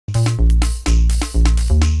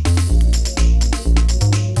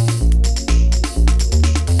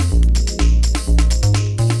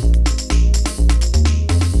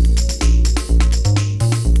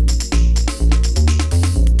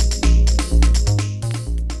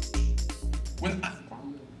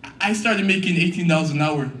I started making $18 an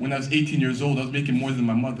hour when I was 18 years old. I was making more than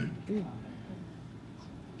my mother.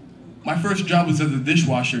 My first job was as a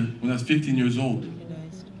dishwasher when I was 15 years old.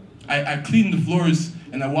 I cleaned the floors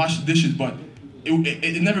and I washed the dishes, but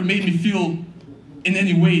it never made me feel in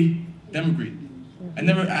any way denigrate.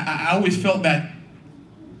 I always felt that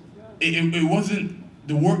it wasn't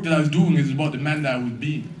the work that I was doing, it was about the man that I was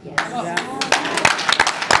being. And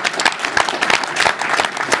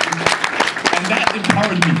that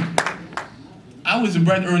empowered me. I was a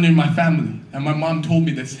bread earner in my family, and my mom told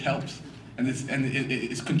me this helps, and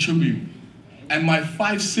it's contributing. And my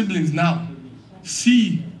 5 siblings now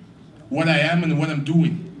see what I am and what I'm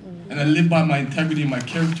doing. And I live by my integrity and my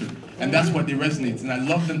character. And that's what they resonate. And I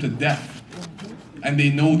love them to death. And they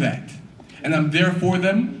know that. And I'm there for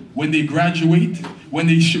them when they graduate, when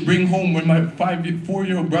they bring home, when my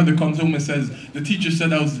 4-year-old brother comes home and says, the teacher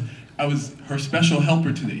said I was her special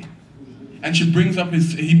helper today. And he brings up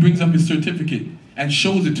his certificate and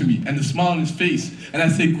shows it to me, and the smile on his face. And I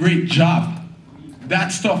say, great job. That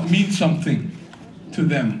stuff means something to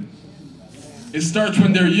them. It starts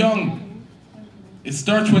when they're young. It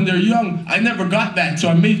starts when they're young. I never got that, so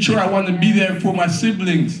I made sure I wanted to be there for my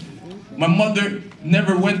siblings. My mother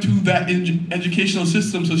never went through that educational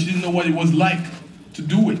system, so she didn't know what it was like to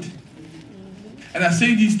do it. And I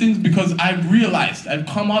say these things because I've realized, I've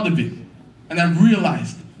come out of it, and I've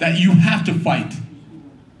realized that you have to fight.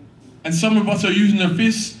 And some of us are using their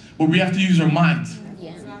fists, but we have to use our minds.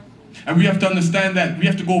 And we have to understand that we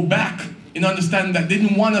have to go back and understand that they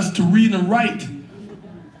didn't want us to read and write.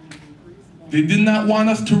 They did not want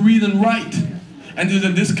us to read and write. And there's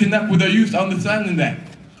a disconnect with our youth understanding that.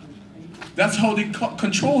 That's how they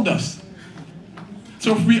controlled us.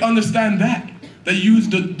 So if we understand that use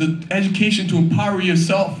the education to empower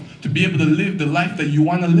yourself to be able to live the life that you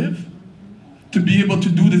want to live, to be able to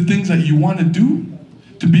do the things that you want to do,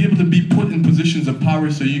 to be able to be put in positions of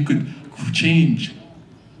power so you could change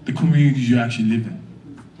the communities you actually live in.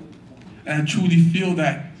 And I truly feel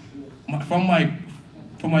that from my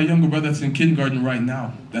younger brother that's in kindergarten right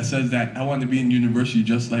now, that says that I want to be in university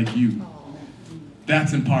just like you.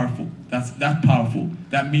 That's powerful. That's powerful.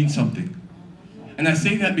 That means something. And I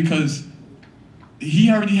say that because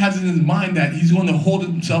he already has in his mind that he's going to hold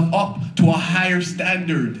himself up to a higher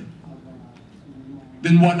standard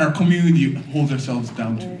than what our community holds ourselves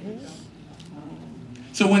down to.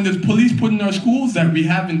 So when there's police put in our schools that we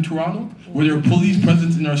have in Toronto, where there are police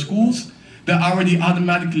presence in our schools, that already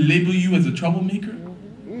automatically label you as a troublemaker,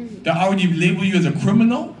 that already label you as a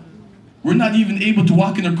criminal, we're not even able to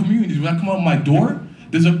walk in our communities. When I come out my door,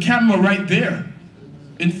 there's a camera right there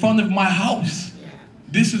in front of my house.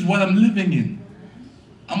 This is what I'm living in.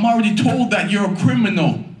 I'm already told that you're a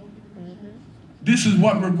criminal. This is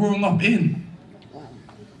what we're growing up in.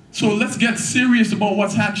 So let's get serious about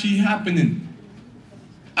what's actually happening.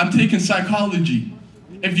 I'm taking psychology.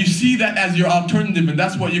 If you see that as your alternative and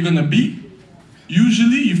that's what you're going to be,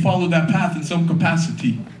 usually you follow that path in some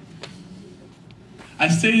capacity. I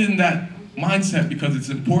say it in that mindset because it's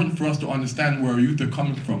important for us to understand where our youth are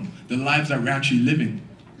coming from, the lives that we're actually living.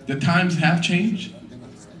 The times have changed.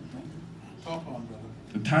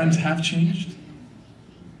 The times have changed.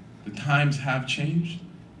 The times have changed.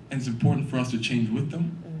 And it's important for us to change with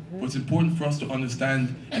them. But it's important for us to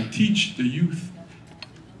understand and teach the youth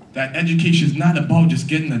that education is not about just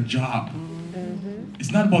getting a job.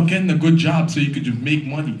 It's not about getting a good job so you could just make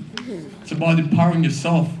money. It's about empowering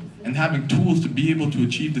yourself and having tools to be able to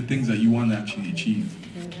achieve the things that you want to actually achieve.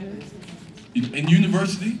 In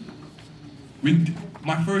university,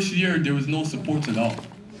 my first year, there was no support at all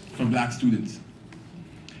for black students.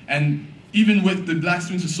 And even with the Black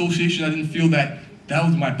Students Association, I didn't feel that that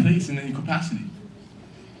was my place in any capacity.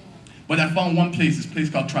 But I found one place, this place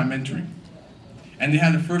called Try Mentoring. And they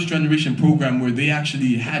had a first generation program where they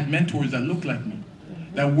actually had mentors that looked like me,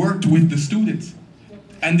 that worked with the students.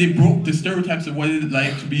 And they broke the stereotypes of what it's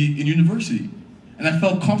like to be in university. And I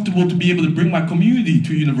felt comfortable to be able to bring my community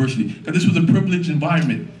to university, because this was a privileged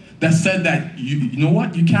environment that said that, you know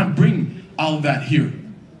what, you can't bring all of that here.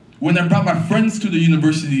 When I brought my friends to the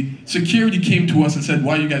university, security came to us and said,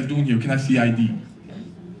 what are you guys doing here? Can I see ID?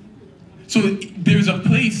 So there's a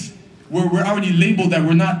place where we're already labeled that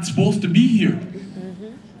we're not supposed to be here.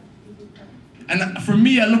 And for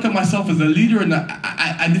me, I look at myself as a leader, and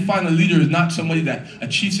I define a leader as not somebody that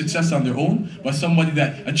achieves success on their own, but somebody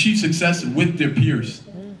that achieves success with their peers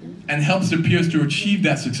and helps their peers to achieve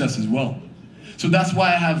that success as well. So that's why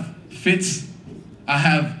I have Fitz, I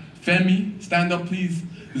have Femi, stand up please,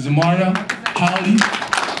 Zamara, Holly,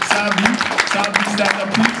 Sabi, stand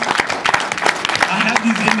up please. I have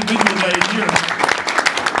these individuals right here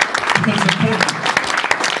because it's important.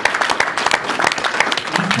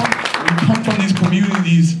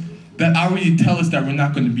 already tell us that we're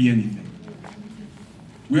not going to be anything.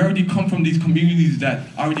 We already come from these communities that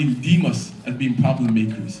already deem us as being problem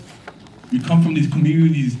makers. We come from these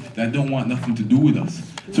communities that don't want nothing to do with us.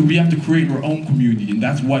 So we have to create our own community, and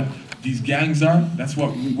that's what these gangs are. That's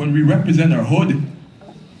what, when we represent our hood,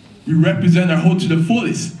 we represent our hood to the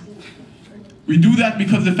fullest. We do that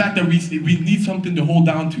because of the fact that we need something to hold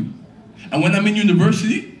down to. And when I'm in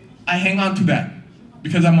university, I hang on to that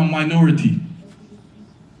because I'm a minority.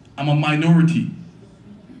 I'm a minority.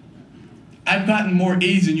 I've gotten more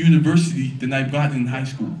A's in university than I've gotten in high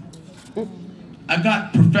school. I've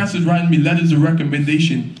got professors writing me letters of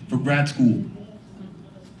recommendation for grad school.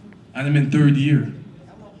 And I'm in 3rd year.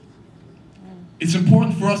 It's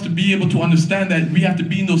important for us to be able to understand that we have to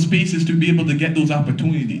be in those spaces to be able to get those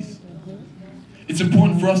opportunities. It's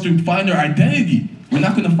important for us to find our identity. We're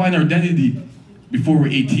not going to find our identity before we're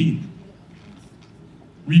 18.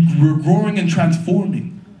 We're growing and transforming.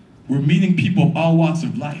 We're meeting people of all walks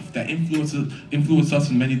of life that influence us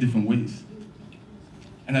in many different ways.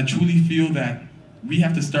 And I truly feel that we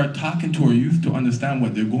have to start talking to our youth to understand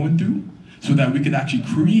what they're going through so that we can actually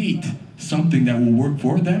create something that will work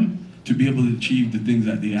for them to be able to achieve the things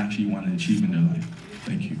that they actually want to achieve in their life.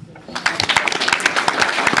 Thank you.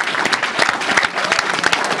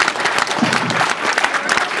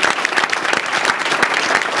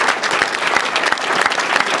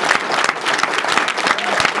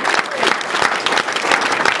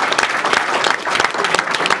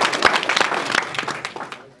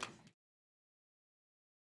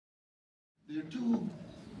 There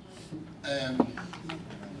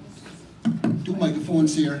are two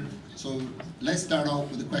microphones here, so let's start off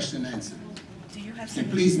with a question and answer. Do you have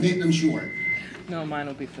And please make them short. No, mine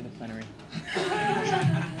will be for the plenary.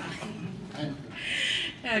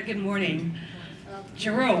 Good morning.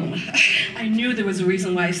 Jerome, I knew there was a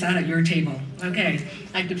reason why I sat at your table. Okay,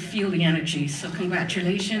 I could feel the energy, so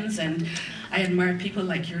congratulations, and I admire people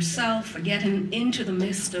like yourself for getting into the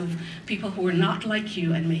midst of people who are not like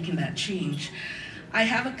you and making that change. I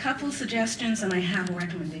have a couple suggestions and I have a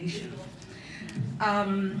recommendation.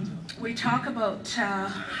 We talk about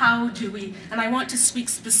how do we, and I want to speak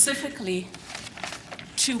specifically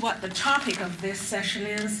to what the topic of this session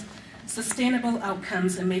is, sustainable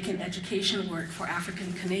outcomes in making education work for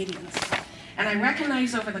African Canadians. And I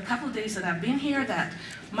recognize over the couple of days that I've been here that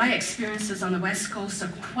my experiences on the West Coast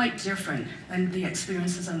are quite different than the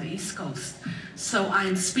experiences on the East Coast. So I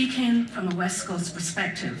am speaking from a West Coast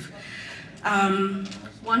perspective.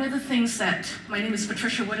 One of the things that, my name is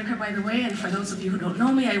Patricia Whitaker, by the way, and for those of you who don't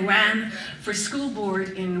know me, I ran for school board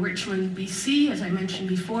in Richmond, BC. As I mentioned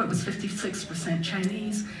before, it was 56%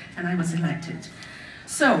 Chinese, and I was elected.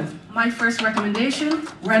 So, my first recommendation,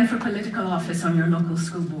 run for political office on your local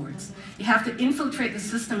school boards. You have to infiltrate the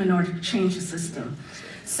system in order to change the system.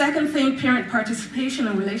 Second thing, parent participation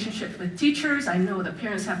and relationship with teachers. I know that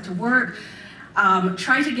parents have to work.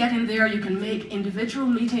 Try to get in there. You can make individual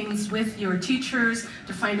meetings with your teachers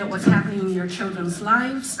to find out what's happening in your children's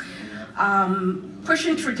lives.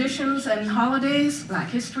 Pushing traditions and holidays. Black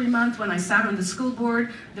History Month, when I sat on the school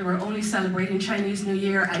board, they were only celebrating Chinese New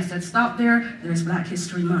Year. I said, stop there, there's Black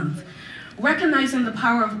History Month. Recognizing the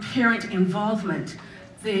power of parent involvement.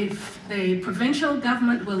 The provincial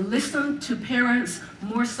government will listen to parents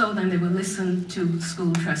more so than they will listen to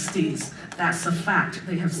school trustees. That's a fact,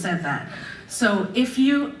 they have said that. So if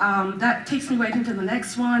you, that takes me right into the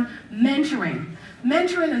next one, mentoring.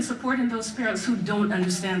 Mentoring and supporting those parents who don't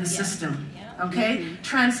understand the system, okay?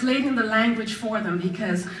 Translating the language for them,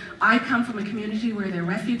 because I come from a community where they're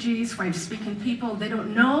refugees, French-speaking people, they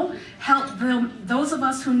don't know, help them, those of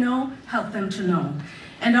us who know, help them to know.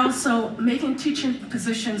 And also making teaching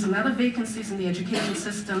positions and other vacancies in the education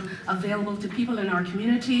system available to people in our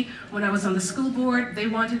community. When I was on the school board, they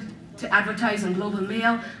wanted to advertise in Global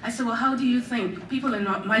Mail. I said, well, how do you think people in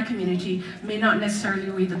my community may not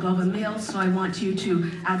necessarily read the Global Mail, so I want you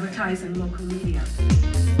to advertise in local media.